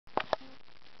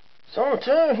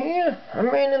Zontaar here.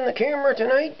 I'm manning the camera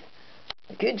tonight.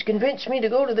 The kids convinced me to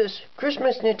go to this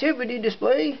Christmas Nativity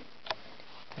display.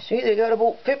 You see, they got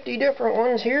about 50 different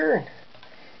ones here. And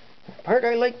the part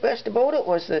I liked best about it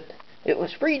was that it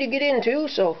was free to get into,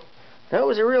 so that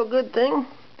was a real good thing.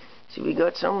 See, we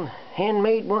got some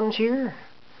handmade ones here.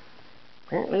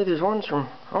 Apparently there's ones from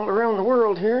all around the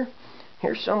world here.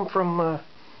 Here's some from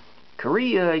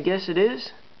Korea, I guess it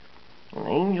is. An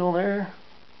angel there.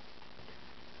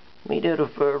 Made out of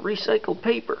recycled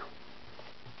paper.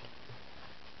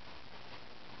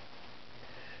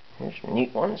 Here's some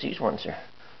neat ones. These ones are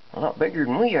a lot bigger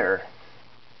than we are.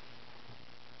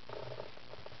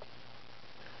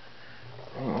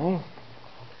 Anyway.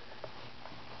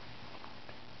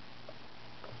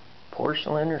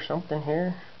 Porcelain or something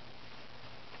here.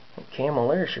 The camel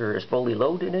there sure is fully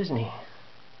loaded, isn't he?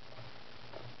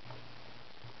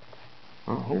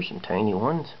 Oh, here's some tiny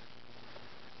ones.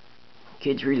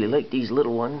 Kids really like these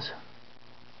little ones.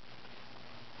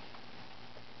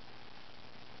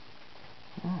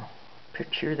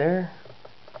 Picture there.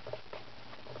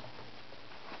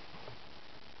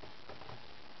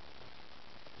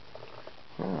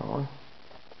 One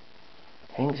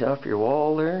hangs off your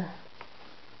wall there.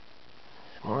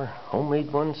 Some more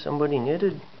homemade ones somebody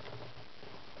knitted.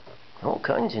 All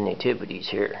kinds of nativities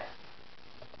here.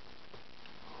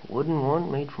 Wooden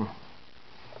one made from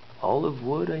olive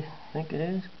wood, I think it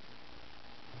is.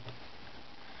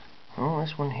 Oh,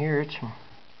 this one here, it's from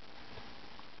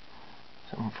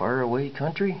some faraway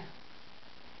country.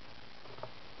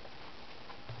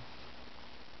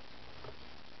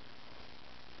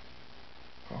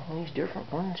 All these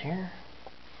different ones here.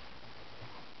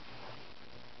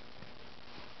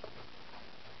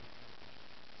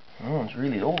 That one's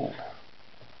really old.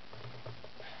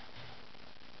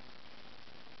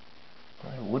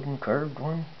 A wooden carved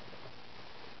one.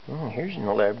 Oh, here's an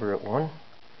elaborate one.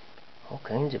 All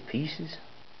kinds of pieces.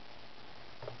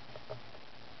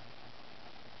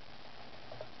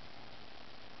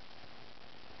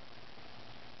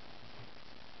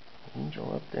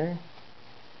 Angel up there.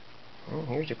 Oh,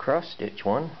 here's a cross stitch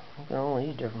one. Look at all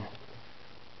these different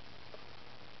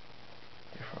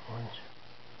ones.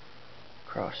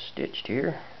 Cross stitched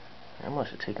here. That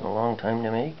must have taken a long time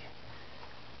to make.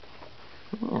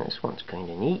 This one's kind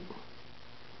of neat.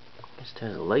 Just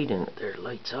has a light in it there, it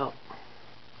lights up.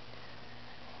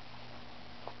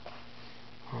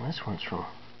 Well, this one's from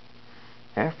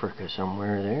Africa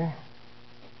somewhere there.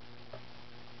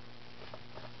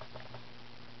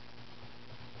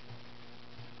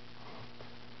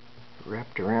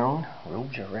 Wrapped around,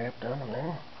 robes are wrapped on them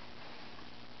there.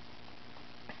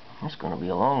 It's going to be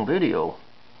a long video.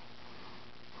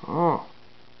 Oh,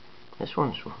 this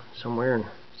one's from somewhere in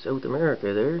South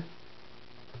America there.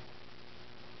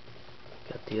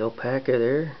 Got the alpaca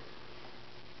there.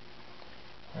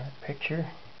 That picture.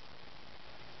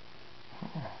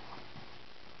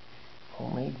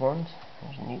 Homemade ones.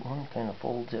 There's a neat one, kind of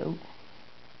folds out.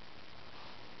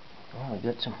 Oh, we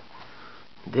got some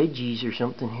veggies or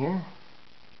something here.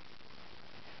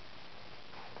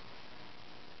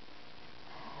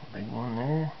 Big one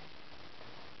there.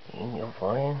 Angel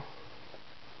flying.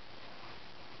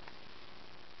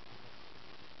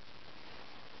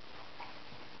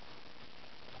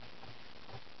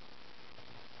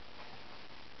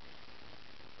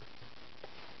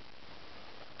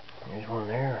 There's one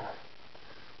there.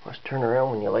 Must turn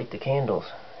around when you light the candles.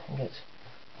 I think it's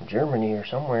in Germany or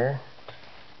somewhere.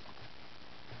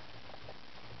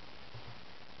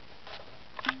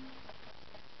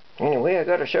 Anyway, I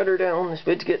gotta shut her down. This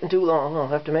vid's getting too long. I'll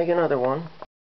have to make another one.